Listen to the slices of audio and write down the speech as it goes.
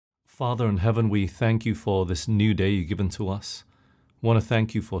Father in heaven, we thank you for this new day you've given to us. I want to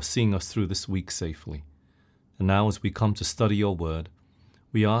thank you for seeing us through this week safely. And now as we come to study your word,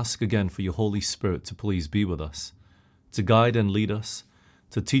 we ask again for your Holy Spirit to please be with us, to guide and lead us,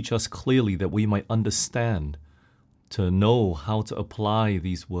 to teach us clearly that we might understand, to know how to apply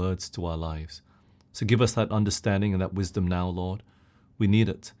these words to our lives. So give us that understanding and that wisdom now, Lord. We need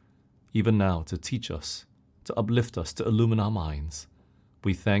it, even now, to teach us, to uplift us, to illumine our minds.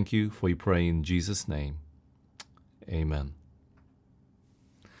 We thank you, for we pray in Jesus' name. Amen.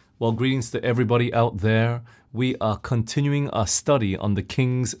 Well, greetings to everybody out there. We are continuing our study on the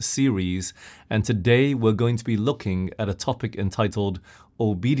Kings series, and today we're going to be looking at a topic entitled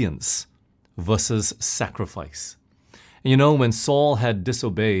Obedience versus Sacrifice. And you know, when Saul had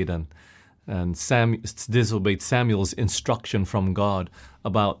disobeyed disobeyed Samuel's instruction from God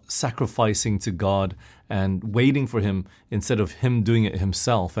about sacrificing to God and waiting for him instead of him doing it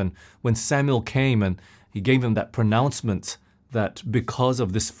himself. And when Samuel came and he gave him that pronouncement that because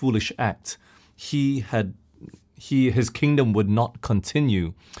of this foolish act, his kingdom would not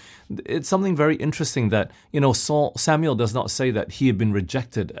continue. It's something very interesting that, Samuel does not say that he had been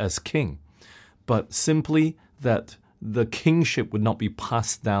rejected as king, but simply that the kingship would not be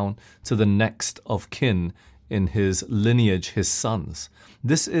passed down to the next of kin in his lineage, his sons.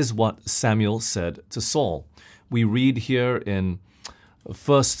 This is what Samuel said to Saul. We read here in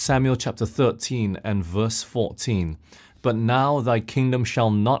 1 Samuel chapter 13 and verse 14, "But now thy kingdom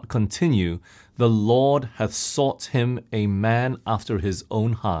shall not continue. The Lord hath sought him a man after his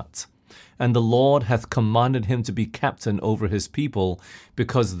own heart. And the Lord hath commanded him to be captain over his people,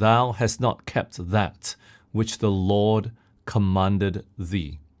 because thou hast not kept that which the Lord commanded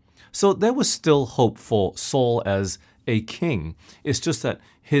thee." So there was still hope for Saul as a king. It's just that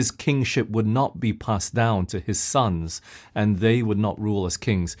his kingship would not be passed down to his sons, and they would not rule as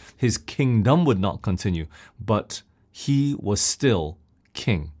kings. His kingdom would not continue, but he was still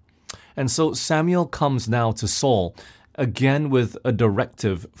king. And so Samuel comes now to Saul, again with a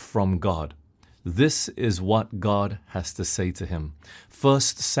directive from God. This is what God has to say to him.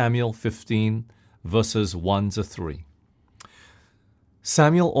 1 Samuel 15, verses 1 to 3.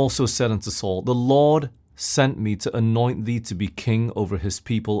 "Samuel also said unto Saul, The Lord sent me to anoint thee to be king over his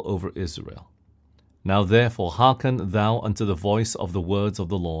people, over Israel. Now therefore hearken thou unto the voice of the words of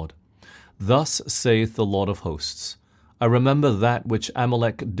the Lord. Thus saith the Lord of hosts, I remember that which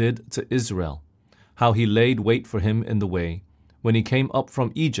Amalek did to Israel, how he laid wait for him in the way, when he came up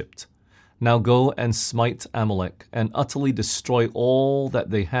from Egypt. Now go and smite Amalek, and utterly destroy all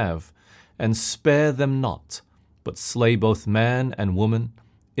that they have, and spare them not, but slay both man and woman,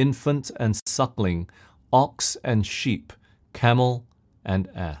 infant and suckling, ox and sheep, camel and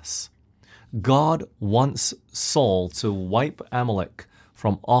ass." God wants Saul to wipe Amalek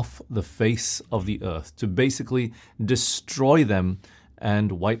from off the face of the earth, to basically destroy them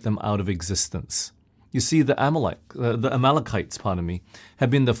and wipe them out of existence. You see, the Amalekites, had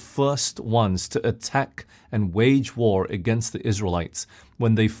been the first ones to attack and wage war against the Israelites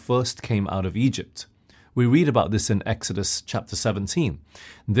when they first came out of Egypt. We read about this in Exodus chapter 17.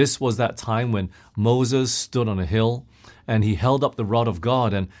 This was that time when Moses stood on a hill and he held up the rod of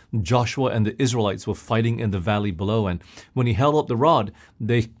God, and Joshua and the Israelites were fighting in the valley below. And when he held up the rod,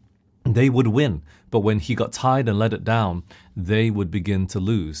 they would win. But when he got tired and let it down, they would begin to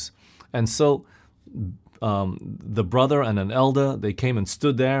lose. And so the brother and an elder, they came and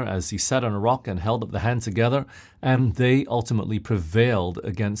stood there as he sat on a rock and held up the hand together, and they ultimately prevailed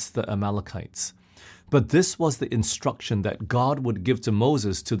against the Amalekites. But this was the instruction that God would give to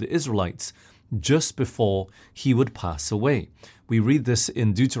Moses, to the Israelites, just before he would pass away. We read this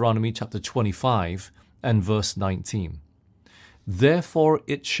in Deuteronomy chapter 25 and verse 19. "Therefore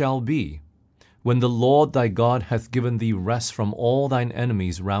it shall be, when the Lord thy God hath given thee rest from all thine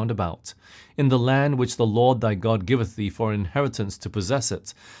enemies round about, in the land which the Lord thy God giveth thee for inheritance to possess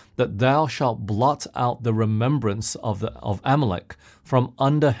it, that thou shalt blot out the remembrance of Amalek from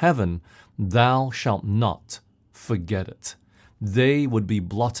under heaven, thou shalt not forget it." They would be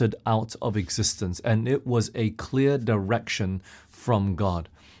blotted out of existence, and it was a clear direction from God.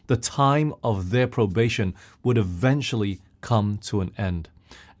 The time of their probation would eventually come to an end.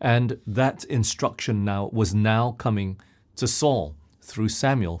 And that instruction was now coming to Saul through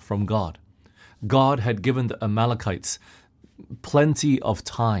Samuel from God. God had given the Amalekites plenty of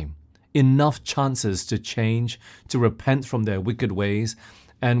time, enough chances to change, to repent from their wicked ways.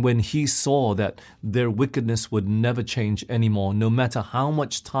 And when he saw that their wickedness would never change anymore, no matter how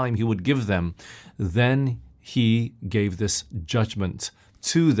much time he would give them, then he gave this judgment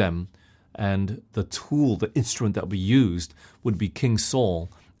to them. And the tool, the instrument that would be used would be King Saul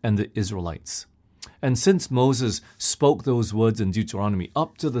and the Israelites. And since Moses spoke those words in Deuteronomy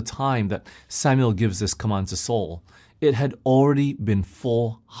up to the time that Samuel gives this command to Saul, it had already been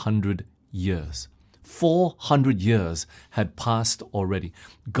 400 years. 400 years had passed already.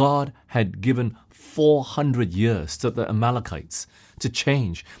 God had given 400 years to the Amalekites to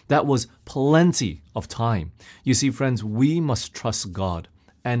change. That was plenty of time. You see, friends, we must trust God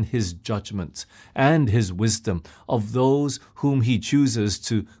and His judgment and His wisdom of those whom He chooses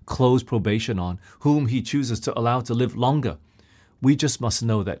to close probation on, whom He chooses to allow to live longer. We just must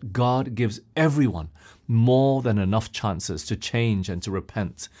know that God gives everyone more than enough chances to change and to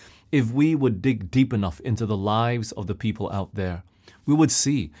repent. If we would dig deep enough into the lives of the people out there, we would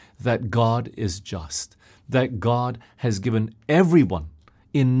see that God is just, that God has given everyone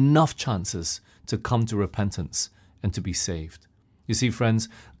enough chances to come to repentance and to be saved. You see, friends,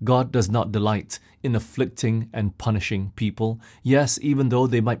 God does not delight in afflicting and punishing people. Yes, even though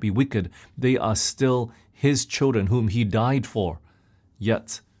they might be wicked, they are still His children whom He died for.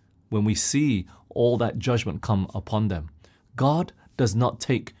 Yet, when we see all that judgment come upon them, God does not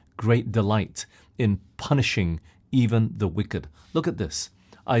take great delight in punishing even the wicked. Look at this,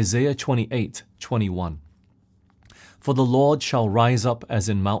 Isaiah 28:21. For the Lord shall rise up as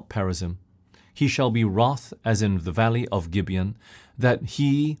in Mount Perazim. He shall be wroth as in the valley of Gibeon, that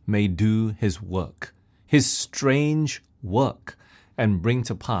He may do His work, His strange work, and bring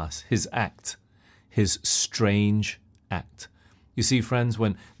to pass His act, His strange act. You see, friends,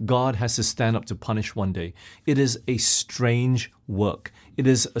 when God has to stand up to punish one day, it is a strange work. It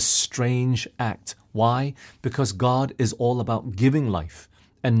is a strange act. Why? Because God is all about giving life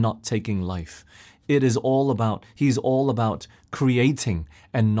and not taking life. He's all about creating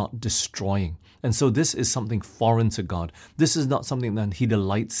and not destroying. And so this is something foreign to God. This is not something that He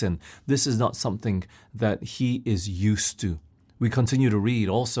delights in. This is not something that He is used to. We continue to read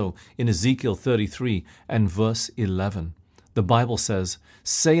also in Ezekiel 33 and verse 11. The Bible says,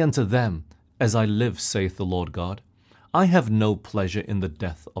 Say unto them, As I live, saith the Lord God, I have no pleasure in the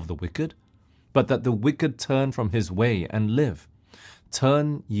death of the wicked, but that the wicked turn from his way and live.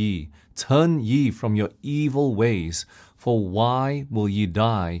 Turn ye from your evil ways, for why will ye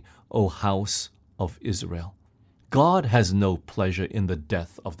die, O house of Israel? God has no pleasure in the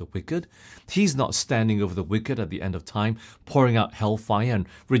death of the wicked. He's not standing over the wicked at the end of time, pouring out hellfire and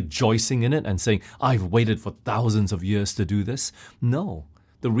rejoicing in it and saying, I've waited for thousands of years to do this. No,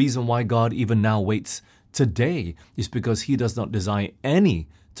 the reason why God even now waits today is because He does not desire any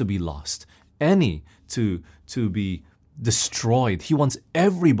to be lost, any to be destroyed. He wants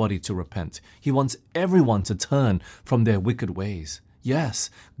everybody to repent. He wants everyone to turn from their wicked ways. Yes,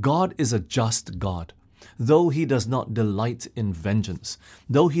 God is a just God. Though He does not delight in vengeance,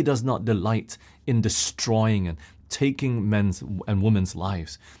 though He does not delight in destroying and taking men's and women's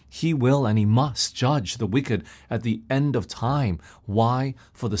lives, He will and He must judge the wicked at the end of time. Why?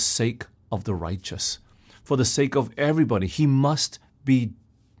 For the sake of the righteous. For the sake of everybody. He must be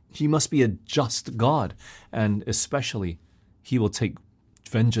a just God, and especially He will take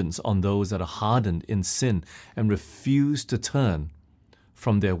vengeance on those that are hardened in sin and refuse to turn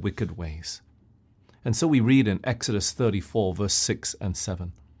from their wicked ways. And so we read in Exodus 34, verse 6 and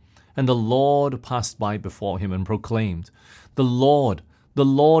 7. And the Lord passed by before him and proclaimed, the Lord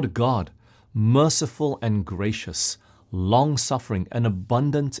God, merciful and gracious, long-suffering and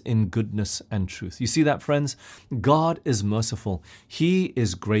abundant in goodness and truth. You see that, friends? God is merciful. He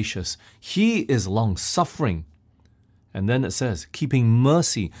is gracious. He is long-suffering. And then it says, keeping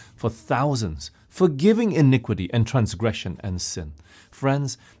mercy for thousands, forgiving iniquity and transgression and sin.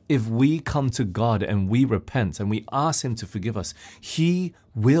 Friends, if we come to God and we repent and we ask Him to forgive us, He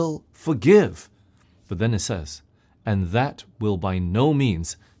will forgive. But then it says, and that will by no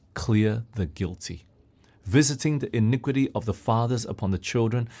means clear the guilty, visiting the iniquity of the fathers upon the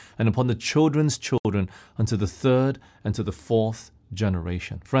children and upon the children's children unto the third and to the fourth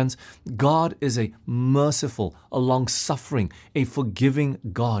generation. Friends, God is a merciful, a long-suffering, a forgiving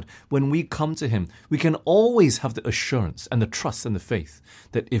God. When we come to Him, we can always have the assurance and the trust and the faith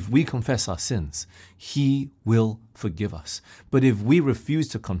that if we confess our sins, He will forgive us. But if we refuse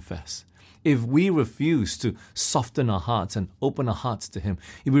to confess, if we refuse to soften our hearts and open our hearts to Him,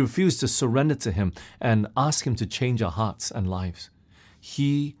 if we refuse to surrender to Him and ask Him to change our hearts and lives,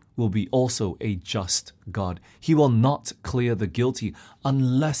 He will be also a just God. He will not clear the guilty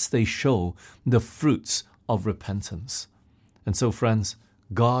unless they show the fruits of repentance. And so, friends,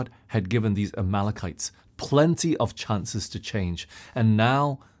 God had given these Amalekites plenty of chances to change. And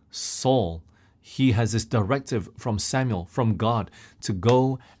now Saul, he has this directive from Samuel, from God, to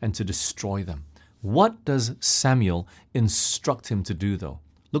go and to destroy them. What does Samuel instruct him to do, though?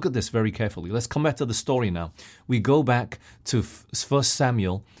 Look at this very carefully. Let's come back to the story now. We go back to 1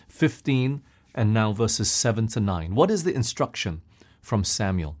 Samuel 15 and now verses 7 to 9. What is the instruction from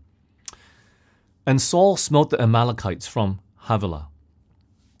Samuel? And Saul smote the Amalekites from Havilah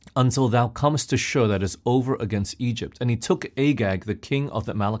until thou comest to Shur that is over against Egypt. And he took Agag, the king of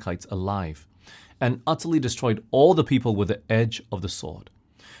the Amalekites, alive, and utterly destroyed all the people with the edge of the sword.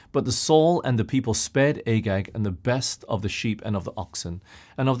 But the Saul and the people spared Agag and the best of the sheep and of the oxen,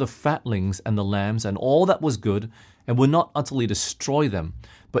 and of the fatlings and the lambs, and all that was good, and would not utterly destroy them,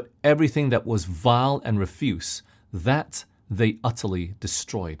 but everything that was vile and refuse, that they utterly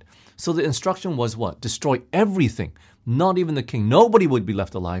destroyed. So the instruction was what? Destroy everything, not even the king. Nobody would be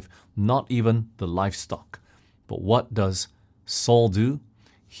left alive, not even the livestock. But what does Saul do?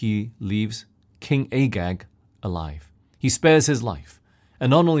 He leaves King Agag alive. He spares his life. And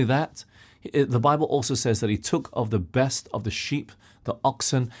not only that, the Bible also says that he took of the best of the sheep, the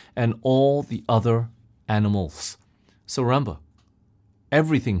oxen, and all the other animals. So remember,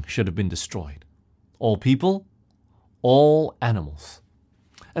 everything should have been destroyed. All people, all animals.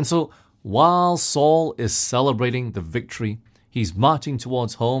 And so while Saul is celebrating the victory, he's marching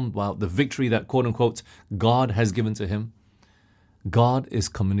towards home, while the victory that, quote unquote, God has given to him, God is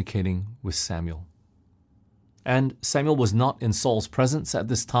communicating with Samuel. And Samuel was not in Saul's presence at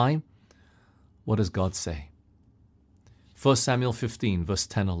this time. What does God say? 1 Samuel 15, verse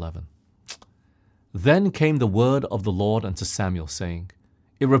 10-11. Then came the word of the Lord unto Samuel, saying,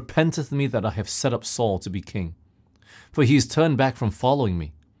 It repenteth me that I have set up Saul to be king. For he is turned back from following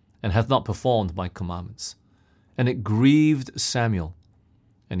me, and hath not performed my commandments. And it grieved Samuel,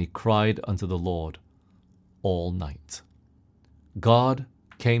 and he cried unto the Lord all night. God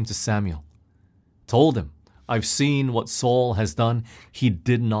came to Samuel, told him, I've seen what Saul has done. He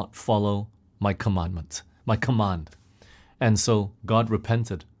did not follow my commandment, my command. And so God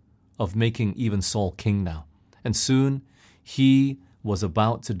repented of making even Saul king now. And soon he was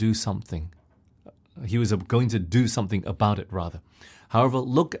about to do something. He was going to do something about it, rather. However,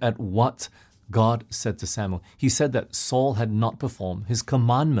 look at what God said to Samuel. He said that Saul had not performed his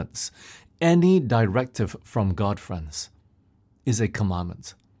commandments. Any directive from God, friends, is a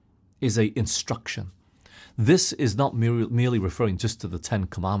commandment, is a instruction. This is not merely referring just to the 10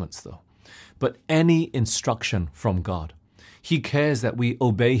 Commandments, though, but any instruction from God. He cares that we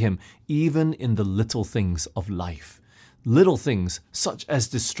obey Him even in the little things of life. Little things such as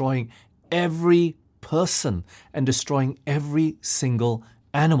destroying every person and destroying every single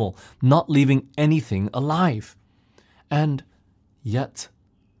animal, not leaving anything alive. And yet,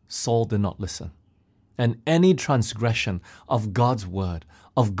 Saul did not listen. And any transgression of God's word,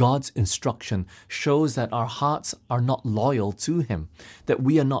 of God's instruction, shows that our hearts are not loyal to Him, that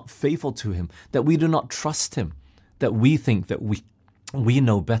we are not faithful to Him, that we do not trust Him, that we think that we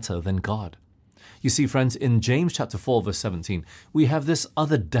know better than God. You see, friends, in James chapter 4, verse 17, we have this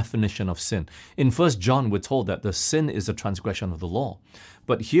other definition of sin. In 1 John, we're told that the sin is a transgression of the law.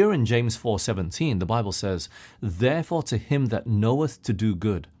 But here in James 4:17, the Bible says, Therefore to him that knoweth to do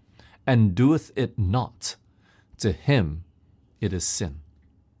good, and doeth it not, to him it is sin.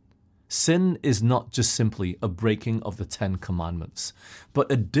 Sin is not just simply a breaking of the 10 Commandments,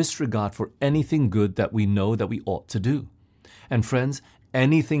 but a disregard for anything good that we know that we ought to do. And friends,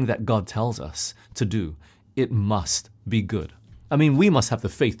 anything that God tells us to do, it must be good. I mean, we must have the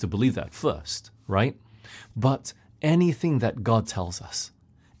faith to believe that first, right? But anything that God tells us,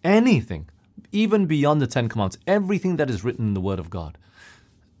 anything, even beyond the 10 Commandments, everything that is written in the Word of God,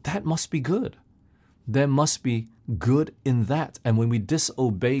 that must be good. There must be good in that. And when we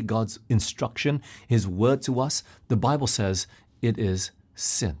disobey God's instruction, His word to us, the Bible says it is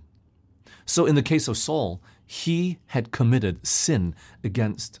sin. So in the case of Saul, he had committed sin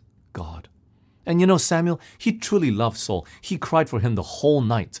against God. And you know, Samuel, he truly loved Saul. He cried for him the whole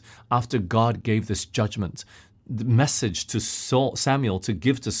night after God gave this judgment, the message to Samuel to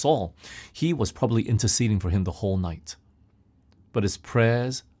give to Saul. He was probably interceding for him the whole night. But his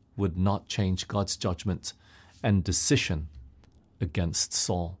prayers would not change God's judgment and decision against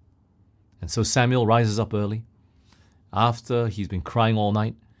Saul. And so Samuel rises up early after he's been crying all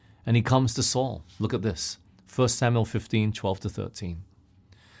night, and he comes to Saul. Look at this, 1 Samuel 15, 12-13.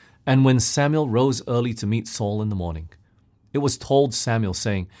 And when Samuel rose early to meet Saul in the morning, it was told Samuel,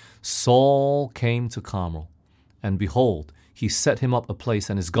 saying, Saul came to Carmel, and behold, he set him up a place,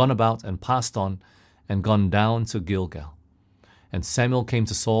 and is gone about, and passed on, and gone down to Gilgal. And Samuel came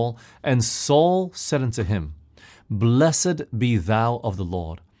to Saul, and Saul said unto him, Blessed be thou of the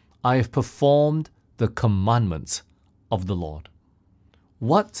Lord. I have performed the commandments of the Lord.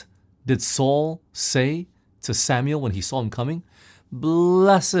 What did Saul say to Samuel when he saw him coming?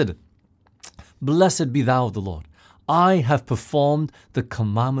 Blessed, blessed be thou of the Lord. I have performed the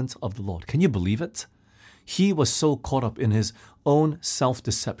commandment of the Lord. Can you believe it? He was so caught up in his own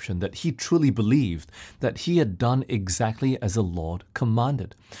self-deception that he truly believed that he had done exactly as the Lord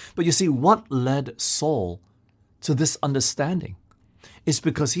commanded. But you see, what led Saul to this understanding is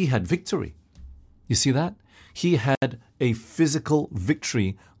because he had victory. You see that? He had a physical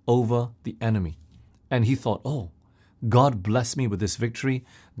victory over the enemy. And he thought, oh, God blessed me with this victory.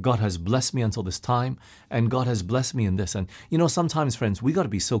 God has blessed me until this time, and God has blessed me in this. And sometimes, friends, we got to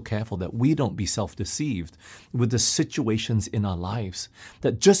be so careful that we don't be self-deceived with the situations in our lives.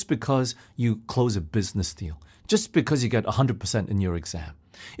 That just because you close a business deal, just because you get 100% in your exam,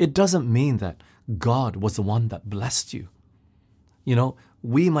 it doesn't mean that God was the one that blessed you.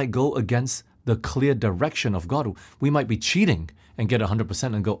 We might go against the clear direction of God. We might be cheating and get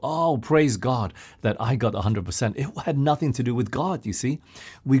 100% and go, oh, praise God that I got 100%. It had nothing to do with God, you see.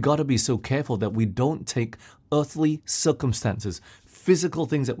 We got to be so careful that we don't take earthly circumstances, physical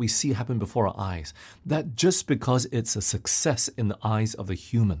things that we see happen before our eyes, that just because it's a success in the eyes of the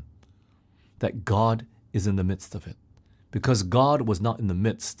human, that God is in the midst of it. Because God was not in the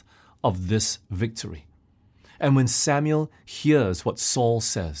midst of this victory. And when Samuel hears what Saul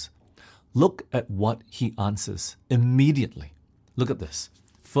says, look at what he answers immediately. Look at this.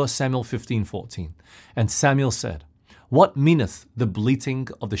 1 Samuel 15:14. And Samuel said, what meaneth the bleating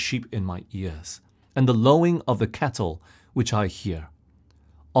of the sheep in my ears, and the lowing of the cattle which I hear?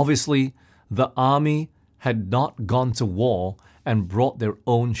 Obviously, the army had not gone to war and brought their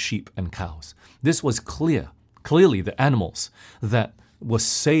own sheep and cows. This was clearly the animals that were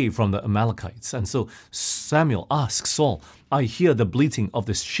saved from the Amalekites. And so Samuel asks Saul, I hear the bleating of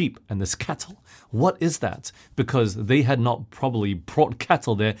this sheep and this cattle. What is that? Because they had not probably brought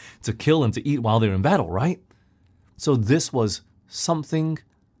cattle there to kill and to eat while they're in battle, right? So this was something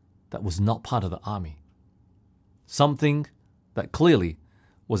that was not part of the army. Something that clearly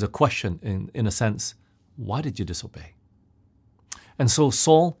was a question in a sense, why did you disobey? And so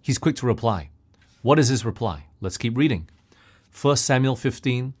Saul, he's quick to reply. What is his reply? Let's keep reading. 1 Samuel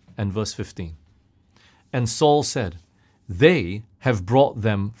 15 and verse 15. And Saul said, they have brought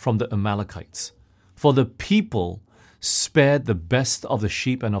them from the Amalekites, for the people spared the best of the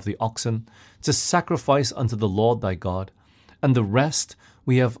sheep and of the oxen to sacrifice unto the Lord thy God, and the rest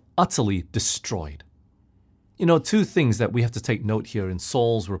we have utterly destroyed. Two things that we have to take note here in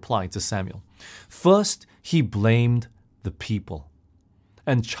Saul's reply to Samuel. First, he blamed the people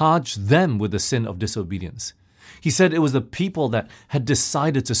and charged them with the sin of disobedience. He said it was the people that had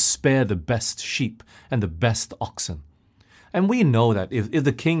decided to spare the best sheep and the best oxen. And we know that if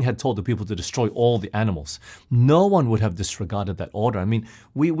the king had told the people to destroy all the animals, no one would have disregarded that order. I mean,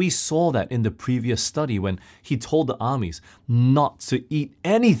 we saw that in the previous study when he told the armies not to eat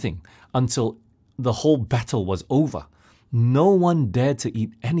anything until the whole battle was over. No one dared to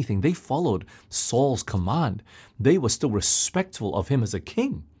eat anything. They followed Saul's command. They were still respectful of him as a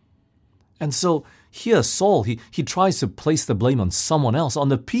king. And so here Saul, he tries to place the blame on someone else, on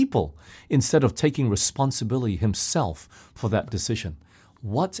the people, instead of taking responsibility himself for that decision.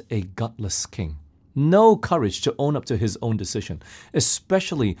 What a gutless king. No courage to own up to his own decision,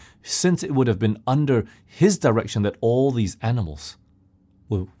 especially since it would have been under his direction that all these animals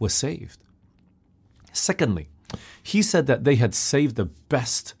were saved. Secondly, he said that they had saved the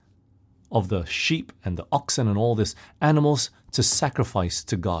best of the sheep and the oxen and all these animals to sacrifice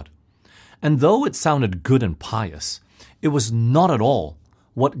to God. And though it sounded good and pious, it was not at all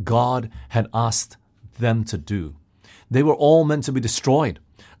what God had asked them to do. They were all meant to be destroyed.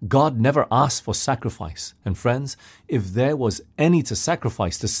 God never asked for sacrifice. And friends, if there was any to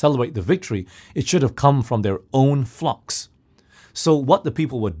sacrifice to celebrate the victory, it should have come from their own flocks. So what the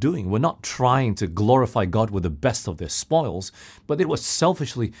people were doing were not trying to glorify God with the best of their spoils, but they were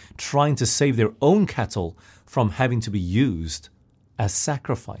selfishly trying to save their own cattle from having to be used as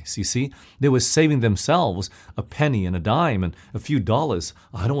sacrifice. You see, they were saving themselves a penny and a dime and a few dollars.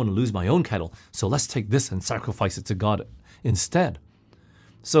 I don't want to lose my own cattle, so let's take this and sacrifice it to God instead.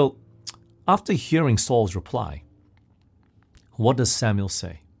 So after hearing Saul's reply, what does Samuel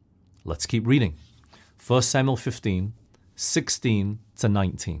say? Let's keep reading. 1 Samuel 15, 16 to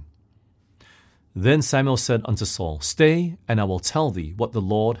 19. Then Samuel said unto Saul, Stay, and I will tell thee what the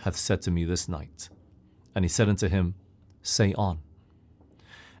Lord hath said to me this night. And he said unto him, Say on.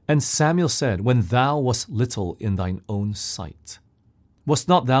 And Samuel said, When thou wast little in thine own sight, wast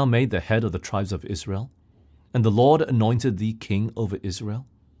not thou made the head of the tribes of Israel? And the Lord anointed thee king over Israel?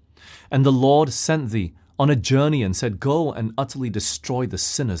 And the Lord sent thee on a journey and said, Go and utterly destroy the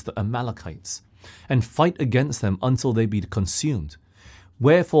sinners, the Amalekites, and fight against them until they be consumed.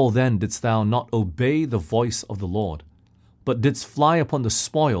 Wherefore then didst thou not obey the voice of the Lord, but didst fly upon the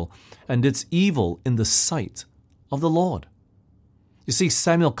spoil, and didst evil in the sight of the Lord? You see,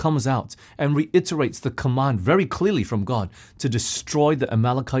 Samuel comes out and reiterates the command very clearly from God to destroy the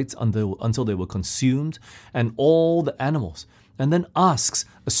Amalekites until they were consumed and all the animals, and then asks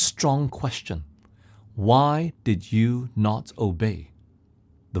a strong question. Why did you not obey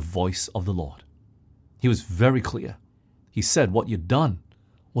the voice of the Lord? He was very clear. He said what you'd done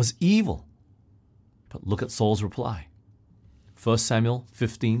was evil. But look at Saul's reply. 1 Samuel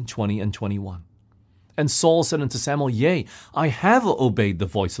 15, 20 and 21. And Saul said unto Samuel, Yea, I have obeyed the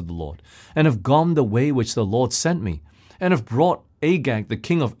voice of the Lord, and have gone the way which the Lord sent me, and have brought Agag the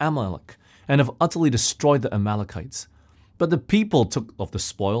king of Amalek, and have utterly destroyed the Amalekites. But the people took of the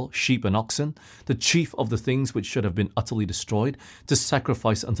spoil, sheep and oxen, the chief of the things which should have been utterly destroyed, to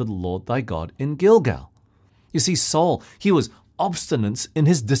sacrifice unto the Lord thy God in Gilgal. You see, Saul, he was obstinate in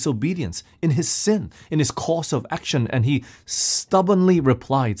his disobedience, in his sin, in his course of action, and he stubbornly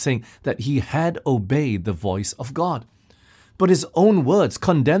replied, saying that he had obeyed the voice of God. But his own words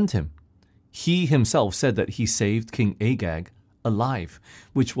condemned him. He himself said that he saved King Agag alive,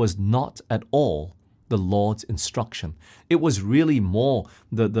 which was not at all the Lord's instruction. It was really more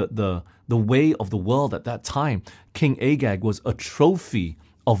the way of the world at that time. King Agag was a trophy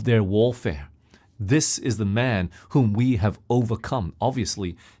of their warfare. This is the man whom we have overcome.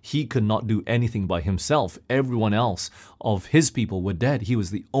 Obviously, he could not do anything by himself. Everyone else of his people were dead. He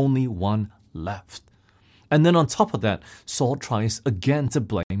was the only one left. And then on top of that, Saul tries again to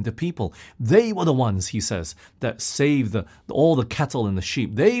blame the people. They were the ones, he says, that saved all the cattle and the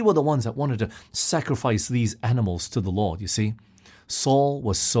sheep. They were the ones that wanted to sacrifice these animals to the Lord, you see. Saul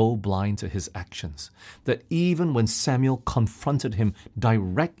was so blind to his actions that even when Samuel confronted him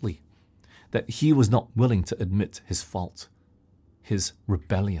directly, that he was not willing to admit his fault, his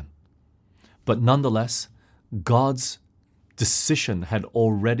rebellion. But nonetheless, God's decision had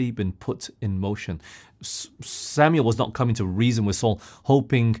already been put in motion. Samuel was not coming to reason with Saul,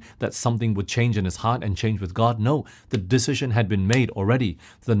 hoping that something would change in his heart and change with God. No, the decision had been made already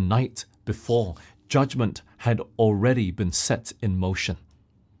the night before. Judgment had already been set in motion.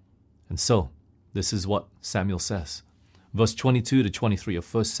 And so, this is what Samuel says. Verse 22 to 23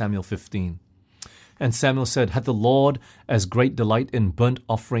 of 1 Samuel 15. And Samuel said, Had the Lord as great delight in burnt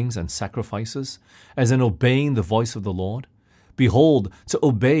offerings and sacrifices, as in obeying the voice of the Lord? Behold, to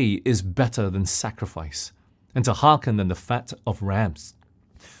obey is better than sacrifice, and to hearken than the fat of rams.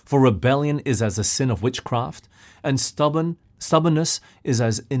 For rebellion is as a sin of witchcraft, and stubbornness is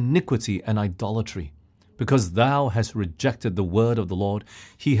as iniquity and idolatry. Because thou hast rejected the word of the Lord,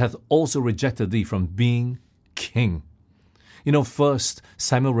 he hath also rejected thee from being king. You know, first,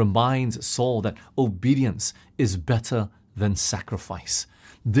 Samuel reminds Saul that obedience is better than sacrifice.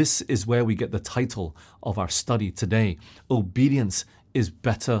 This is where we get the title of our study today. Obedience is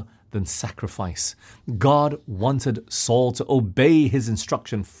better than sacrifice. God wanted Saul to obey his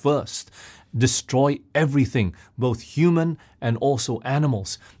instruction first. Destroy everything, both human and also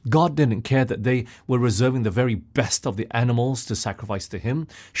animals. God didn't care that they were reserving the very best of the animals to sacrifice to him.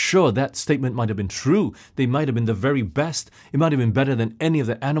 Sure, that statement might have been true. They might have been the very best. It might have been better than any of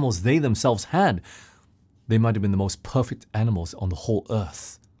the animals they themselves had. They might have been the most perfect animals on the whole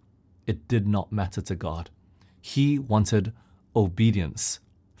earth. It did not matter to God. He wanted obedience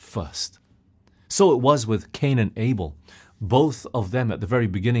first. So it was with Cain and Abel. Both of them at the very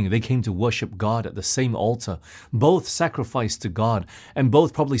beginning, they came to worship God at the same altar. Both sacrificed to God, and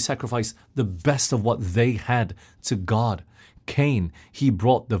both probably sacrificed the best of what they had to God. Cain, he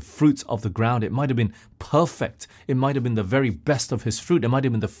brought the fruit of the ground. It might have been perfect. It might have been the very best of his fruit. It might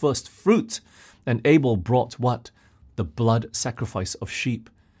have been the first fruit. And Abel brought what? The blood sacrifice of sheep.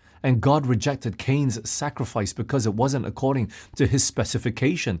 And God rejected Cain's sacrifice because it wasn't according to his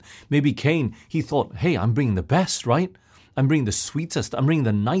specification. Maybe Cain, he thought, hey, I'm bringing the best, right? I'm bringing the sweetest, I'm bringing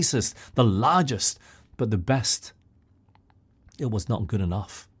the nicest, the largest, but the best, it was not good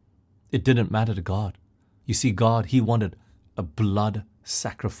enough. It didn't matter to God. You see, God, he wanted a blood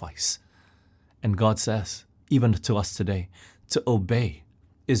sacrifice. And God says, even to us today, to obey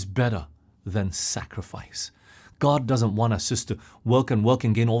is better than sacrifice. God doesn't want us just to work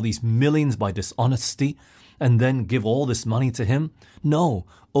and gain all these millions by dishonesty and then give all this money to him. No,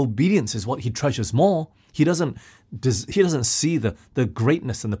 obedience is what he treasures more. He doesn't see the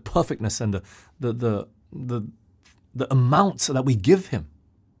greatness and the perfectness and the amounts that we give him.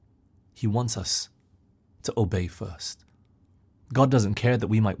 He wants us to obey first. God doesn't care that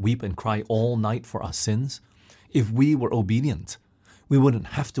we might weep and cry all night for our sins. If we were obedient, we wouldn't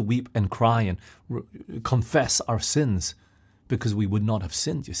have to weep and cry and confess our sins because we would not have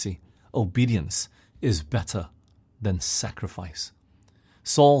sinned, you see. Obedience is better than sacrifice.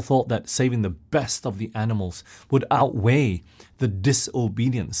 Saul thought that saving the best of the animals would outweigh the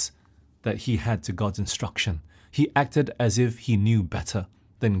disobedience that he had to God's instruction. He acted as if he knew better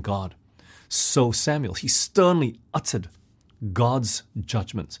than God. So Samuel, he sternly uttered God's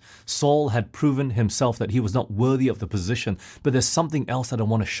judgment. Saul had proven himself that he was not worthy of the position, but there's something else that I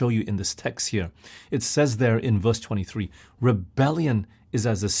want to show you in this text here. It says there in verse 23, rebellion is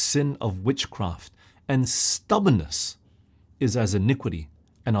as a sin of witchcraft, and stubbornness is as iniquity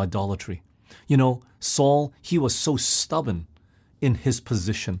and idolatry. You know, Saul, he was so stubborn in his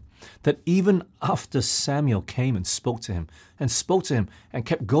position that even after Samuel came and spoke to him and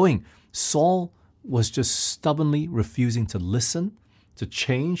kept going, Saul was just stubbornly refusing to listen, to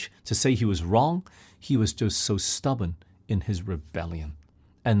change, to say he was wrong. He was just so stubborn in his rebellion.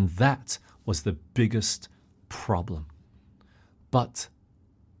 And that was the biggest problem. But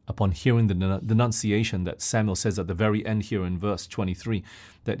upon hearing the denunciation that Samuel says at the very end here in verse 23,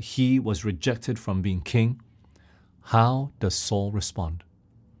 that he was rejected from being king, how does Saul respond?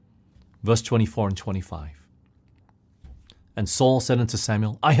 Verse 24 and 25. And Saul said unto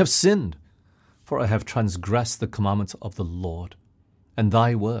Samuel, I have sinned, for I have transgressed the commandment of the Lord and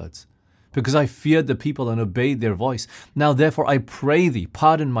thy words, because I feared the people and obeyed their voice. Now therefore I pray thee,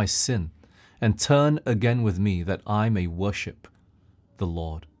 pardon my sin, and turn again with me, that I may worship the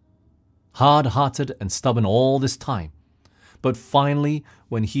Lord. Hard-hearted and stubborn all this time, but finally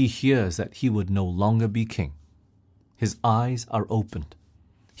when he hears that he would no longer be king, his eyes are opened.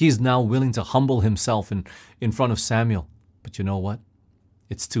 He is now willing to humble himself in front of Samuel. But you know what?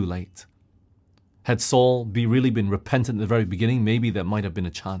 It's too late. Had Saul really been repentant at the very beginning, maybe there might have been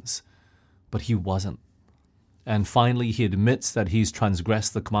a chance. But he wasn't. And finally, he admits that he's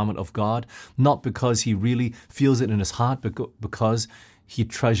transgressed the commandment of God, not because he really feels it in his heart, but because he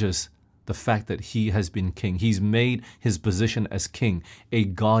treasures the fact that he has been king. He's made his position as king a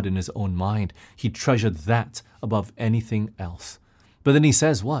god in his own mind. He treasured that above anything else. But then he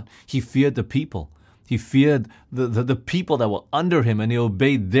says what? He feared the people. He feared the people that were under him, and he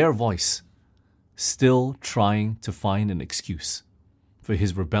obeyed their voice, still trying to find an excuse for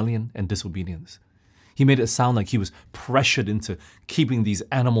his rebellion and disobedience. He made it sound like he was pressured into keeping these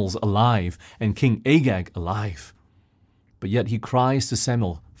animals alive and King Agag alive. But yet he cries to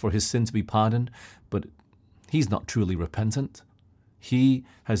Samuel for his sin to be pardoned, but he's not truly repentant. He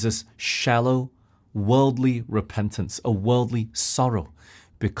has this shallow, worldly repentance, a worldly sorrow,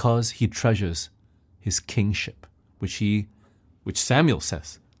 because he treasures his kingship, which Samuel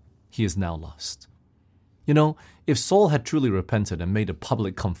says he has now lost. You know, if Saul had truly repented and made a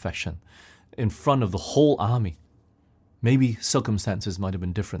public confession in front of the whole army, maybe circumstances might have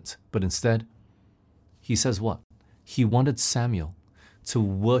been different. But instead, he says what? He wanted Samuel to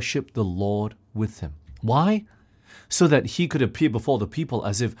worship the Lord with him. Why? So that he could appear before the people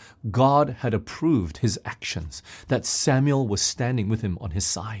as if God had approved his actions, that Samuel was standing with him on his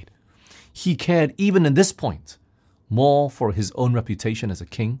side. He cared, even in this point, more for his own reputation as a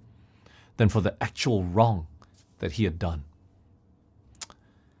king than for the actual wrong that he had done.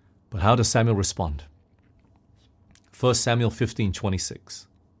 But how does Samuel respond? 1 Samuel 15:26.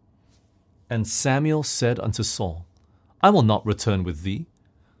 And Samuel said unto Saul, I will not return with thee,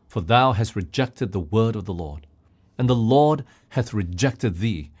 for thou hast rejected the word of the Lord, and the Lord hath rejected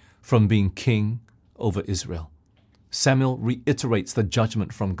thee from being king over Israel. Samuel reiterates the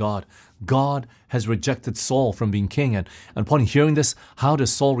judgment from God. God has rejected Saul from being king. And upon hearing this, how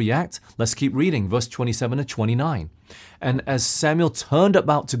does Saul react? Let's keep reading, verse 27 and 29. And as Samuel turned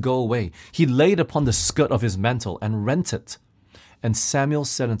about to go away, he laid upon the skirt of his mantle and rent it. And Samuel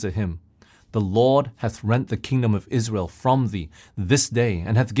said unto him, The Lord hath rent the kingdom of Israel from thee this day,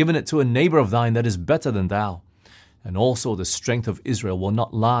 and hath given it to a neighbor of thine that is better than thou. And also the strength of Israel will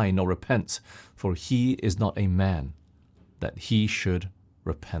not lie nor repent, for he is not a man that he should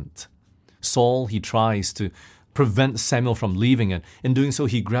repent. Saul, he tries to prevent Samuel from leaving, and in doing so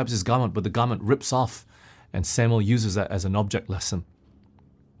he grabs his garment, but the garment rips off, and Samuel uses that as an object lesson,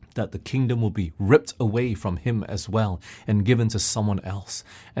 that the kingdom will be ripped away from him as well and given to someone else.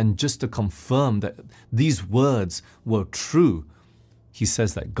 And just to confirm that these words were true, he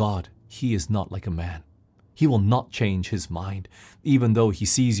says that God, he is not like a man. He will not change his mind, even though he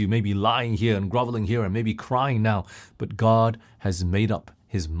sees you maybe lying here and groveling here and maybe crying now. But God has made up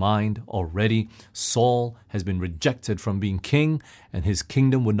his mind already. Saul has been rejected from being king, and his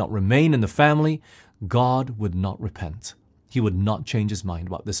kingdom would not remain in the family. God would not repent. He would not change his mind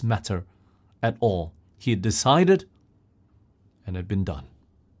about this matter at all. He had decided and had been done.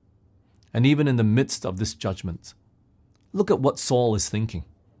 And even in the midst of this judgment, Look at what Saul is thinking.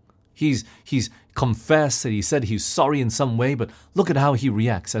 He's confessed that he said he's sorry in some way, but look at how he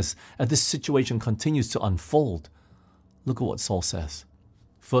reacts as this situation continues to unfold. Look at what Saul says.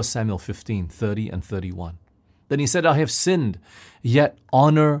 1 Samuel 15, 30 and 31. Then he said, I have sinned, yet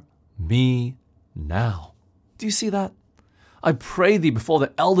honor me now. Do you see that? I pray thee before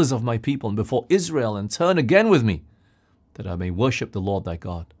the elders of my people and before Israel, and turn again with me, that I may worship the Lord thy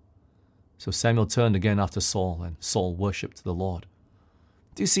God. So Samuel turned again after Saul, and Saul worshipped the Lord.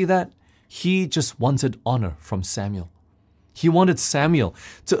 Do you see that? He just wanted honor from Samuel. He wanted Samuel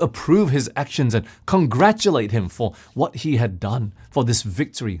to approve his actions and congratulate him for what he had done, for this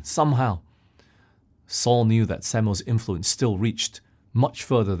victory somehow. Saul knew that Samuel's influence still reached much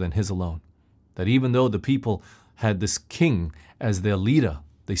further than his alone, that even though the people had this king as their leader,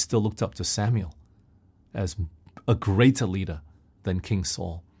 they still looked up to Samuel as a greater leader than King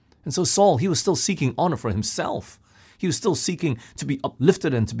Saul. And so Saul, he was still seeking honor for himself. He was still seeking to be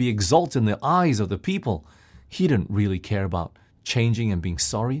uplifted and to be exalted in the eyes of the people. He didn't really care about changing and being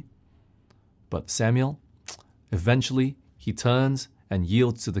sorry. But Samuel, eventually, he turns and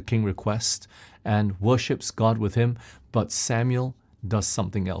yields to the king's request and worships God with him. But Samuel does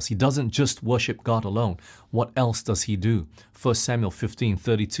something else. He doesn't just worship God alone. What else does he do? 1 Samuel 15,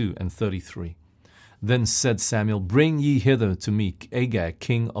 32 and 33. Then said Samuel, bring ye hither to me Agag,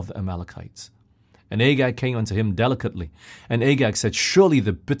 king of the Amalekites. And Agag came unto him delicately. And Agag said, surely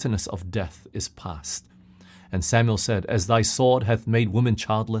the bitterness of death is past. And Samuel said, as thy sword hath made women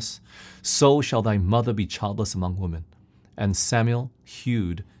childless, so shall thy mother be childless among women. And Samuel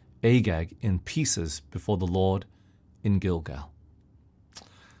hewed Agag in pieces before the Lord in Gilgal.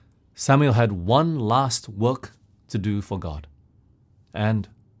 Samuel had one last work to do for God. And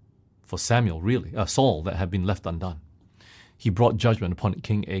for Samuel, really, Saul, that had been left undone. He brought judgment upon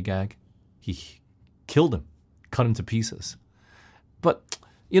King Agag. He killed him, cut him to pieces. But,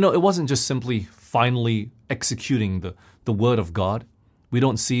 it wasn't just simply finally executing the word of God. We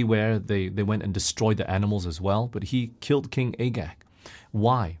don't see where they went and destroyed the animals as well, but he killed King Agag.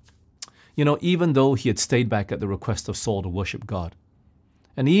 Why? Even though he had stayed back at the request of Saul to worship God,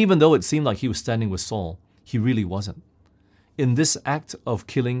 and even though it seemed like he was standing with Saul, he really wasn't. In this act of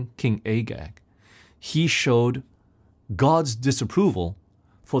killing King Agag, he showed God's disapproval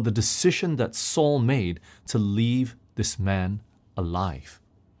for the decision that Saul made to leave this man alive.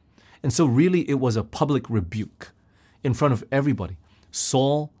 And so really it was a public rebuke in front of everybody.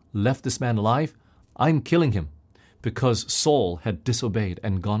 Saul left this man alive. I'm killing him because Saul had disobeyed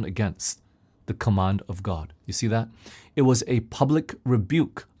and gone against the command of God. You see that? It was a public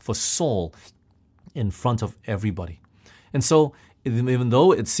rebuke for Saul in front of everybody. And so even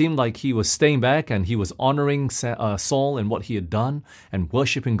though it seemed like he was staying back and he was honoring Saul and what he had done and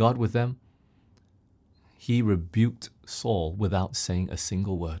worshiping God with them, he rebuked Saul without saying a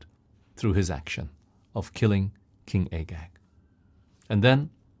single word through his action of killing King Agag. And then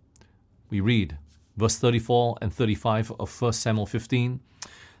we read verse 34 and 35 of 1 Samuel 15.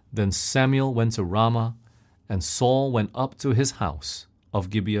 Then Samuel went to Ramah, and Saul went up to his house of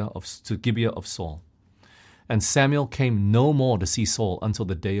Gibeah of Saul. And Samuel came no more to see Saul until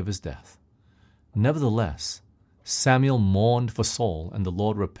the day of his death. Nevertheless, Samuel mourned for Saul, and the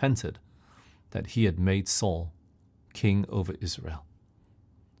Lord repented that he had made Saul king over Israel.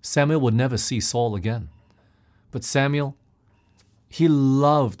 Samuel would never see Saul again. But Samuel, he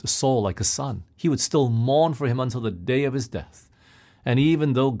loved Saul like a son. He would still mourn for him until the day of his death. And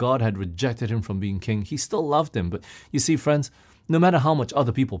even though God had rejected him from being king, he still loved him. But you see, friends, no matter how much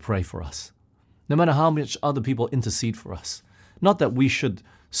other people pray for us, no matter how much other people intercede for us, not that we should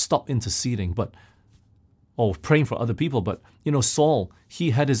stop interceding or praying for other people, but, Saul,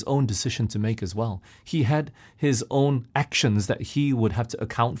 he had his own decision to make as well. He had his own actions that he would have to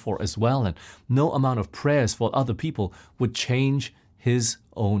account for as well. And no amount of prayers for other people would change his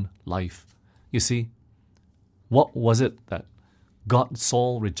own life. You see, what was it that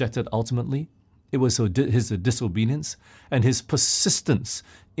Saul rejected ultimately? It was his disobedience and his persistence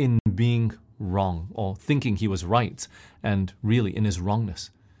in being wrong or thinking he was right and really in his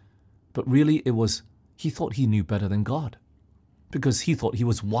wrongness. But really it was, he thought he knew better than God because he thought he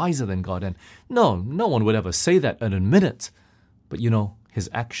was wiser than God. And no one would ever say that and admit it. But his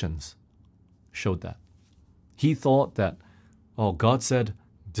actions showed that. He thought that, God said,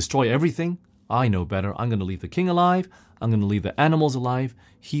 destroy everything. I know better. I'm going to leave the king alive. I'm going to leave the animals alive.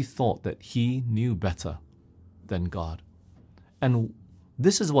 He thought that he knew better than God. And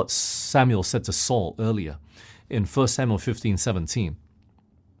this is what Samuel said to Saul earlier in 1 Samuel 15:17.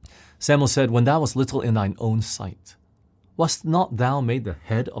 Samuel said, when thou wast little in thine own sight, wast not thou made the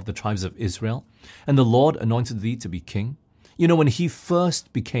head of the tribes of Israel? And the Lord anointed thee to be king? You know, when he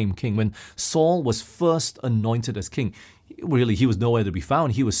first became king, when Saul was first anointed as king, really, he was nowhere to be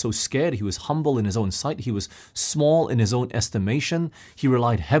found. He was so scared. He was humble in his own sight. He was small in his own estimation. He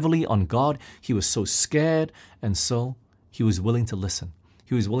relied heavily on God. He was so scared, and so he was willing to listen.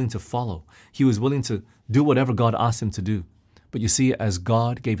 He was willing to follow. He was willing to do whatever God asked him to do. But you see, as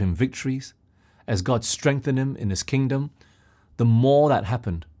God gave him victories, as God strengthened him in his kingdom, the more that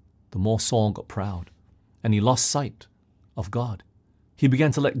happened, the more Saul got proud, and he lost sight of God. He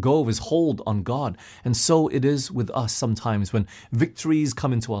began to let go of his hold on God. And so it is with us sometimes when victories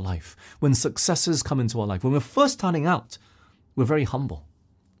come into our life, when successes come into our life. When we're first starting out, we're very humble.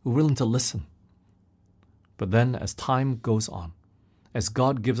 We're willing to listen. But then as time goes on, as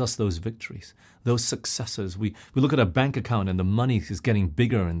God gives us those victories, those successes, we look at our bank account and the money is getting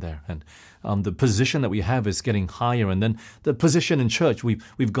bigger in there, and the position that we have is getting higher, and then the position in church,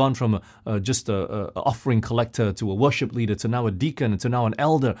 we've gone from just a offering collector to a worship leader to now a deacon to now an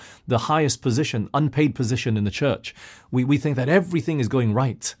elder, the highest position, unpaid position in the church. We think that everything is going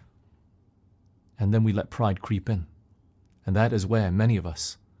right, and then we let pride creep in, and that is where many of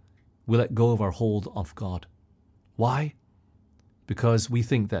us, we let go of our hold of God. Why? Because we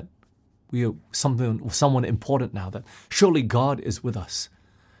think that we are someone important now, that surely God is with us.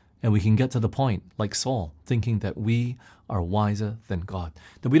 And we can get to the point, like Saul, thinking that we are wiser than God,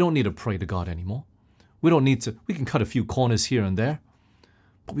 that we don't need to pray to God anymore. We can cut a few corners here and there,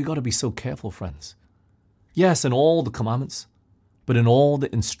 but we got to be so careful, friends. Yes, in all the commandments, but in all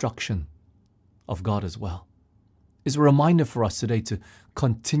the instruction of God as well. It's a reminder for us today to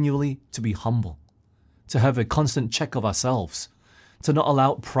continually to be humble, to have a constant check of ourselves, to not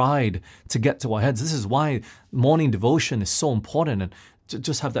allow pride to get to our heads. This is why morning devotion is so important, and to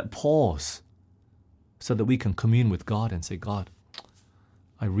just have that pause so that we can commune with God and say, God,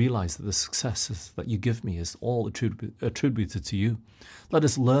 I realize that the successes that you give me is all attributed to you. Let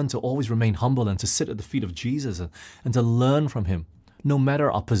us learn to always remain humble and to sit at the feet of Jesus and to learn from him, no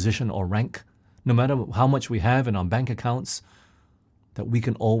matter our position or rank, no matter how much we have in our bank accounts, that we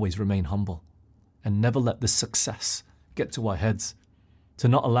can always remain humble and never let this success get to our heads, to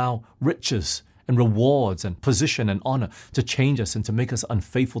not allow riches and rewards and position and honor to change us and to make us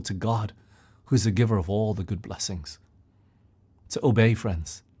unfaithful to God, who is the giver of all the good blessings. To obey,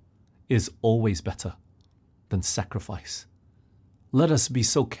 friends, is always better than sacrifice. Let us be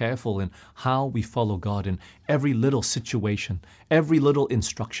so careful in how we follow God in every little situation, every little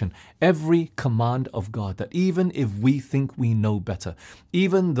instruction, every command of God, that even if we think we know better,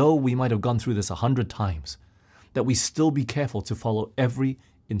 even though we might have gone through this 100 times, that we still be careful to follow every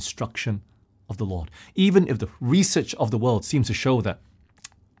instruction of the Lord. Even if the research of the world seems to show that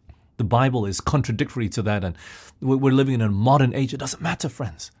the Bible is contradictory to that and we're living in a modern age, it doesn't matter,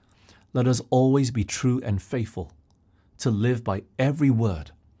 friends. Let us always be true and faithful to live by every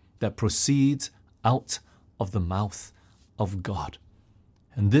word that proceeds out of the mouth of God.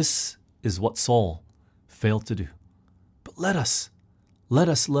 And this is what Saul failed to do. But let us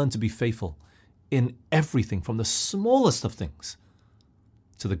learn to be faithful in everything, from the smallest of things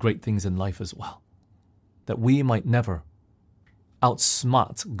to the great things in life as well, that we might never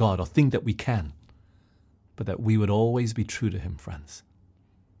outsmart God or think that we can, but that we would always be true to him, friends.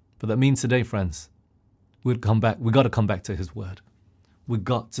 But that means today, friends, we got to come back to his word. We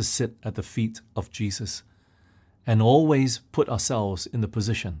got to sit at the feet of Jesus and always put ourselves in the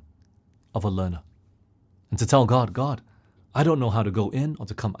position of a learner, and to tell God, God, I don't know how to go in or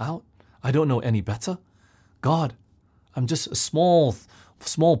to come out. I don't know any better. God, I'm just a small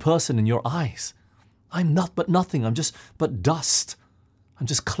person in your eyes. I'm not but nothing. I'm just but dust. I'm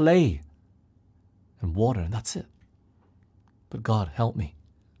just clay and water, and that's it. But God, help me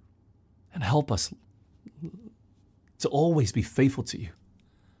and help us to always be faithful to you.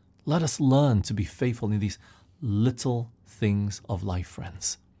 Let us learn to be faithful in these little things of life,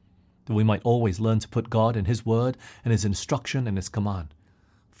 friends, that we might always learn to put God and his word and his instruction and his command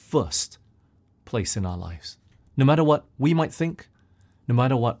first place in our lives. No matter what we might think, no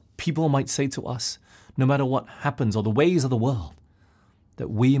matter what people might say to us, no matter what happens or the ways of the world, that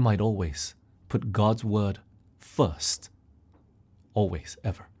we might always put God's word first, always,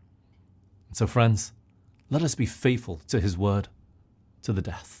 ever. And so, friends, let us be faithful to his word to the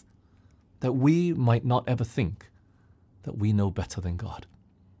death, that we might not ever think that we know better than God.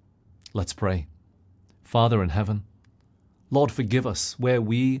 Let's pray. Father in heaven, Lord, forgive us where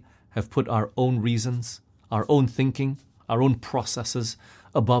we have put our own reasons, our own thinking, our own processes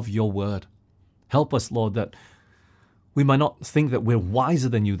above your word. Help us, Lord, that we might not think that we're wiser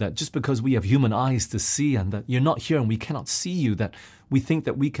than you, that just because we have human eyes to see and that you're not here and we cannot see you, that we think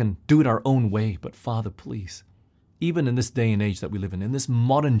that we can do it our own way. But Father, please, even in this day and age that we live in this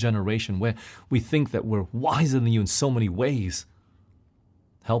modern generation where we think that we're wiser than you in so many ways.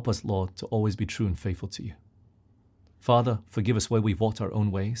 Help us, Lord, to always be true and faithful to you. Father, forgive us where we've walked our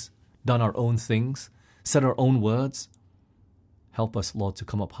own ways, done our own things, said our own words. Help us, Lord, to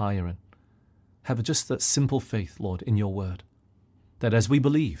come up higher and have just that simple faith, Lord, in your word, that as we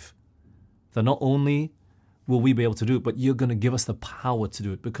believe, that not only will we be able to do it, but you're going to give us the power to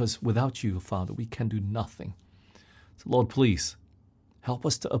do it, because without you, Father, we can do nothing. So, Lord, please help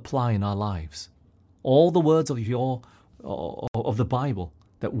us to apply in our lives all the words of the Bible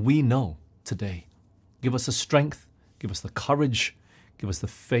that we know today. Give us the strength, give us the courage, give us the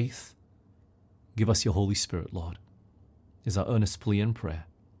faith, give us your Holy Spirit, Lord, is our earnest plea and prayer.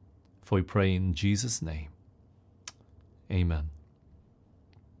 For we pray in Jesus' name. Amen.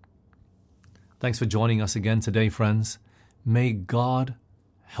 Thanks for joining us again today, friends. May God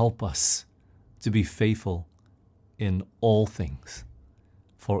help us to be faithful in all things,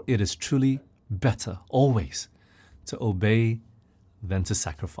 for it is truly better always to obey than to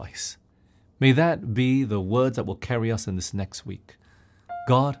sacrifice. May that be the words that will carry us in this next week.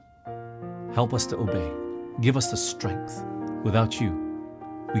 God, help us to obey. Give us the strength. Without you,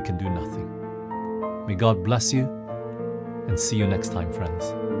 we can do nothing. May God bless you, and see you next time,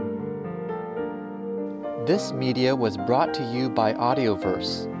 friends. This media was brought to you by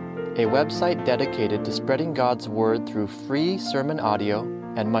Audioverse, a website dedicated to spreading God's Word through free sermon audio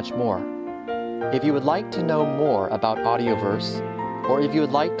and much more. If you would like to know more about Audioverse, or if you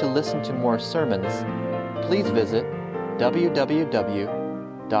would like to listen to more sermons, please visit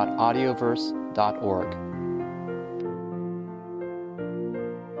www.audioverse.org.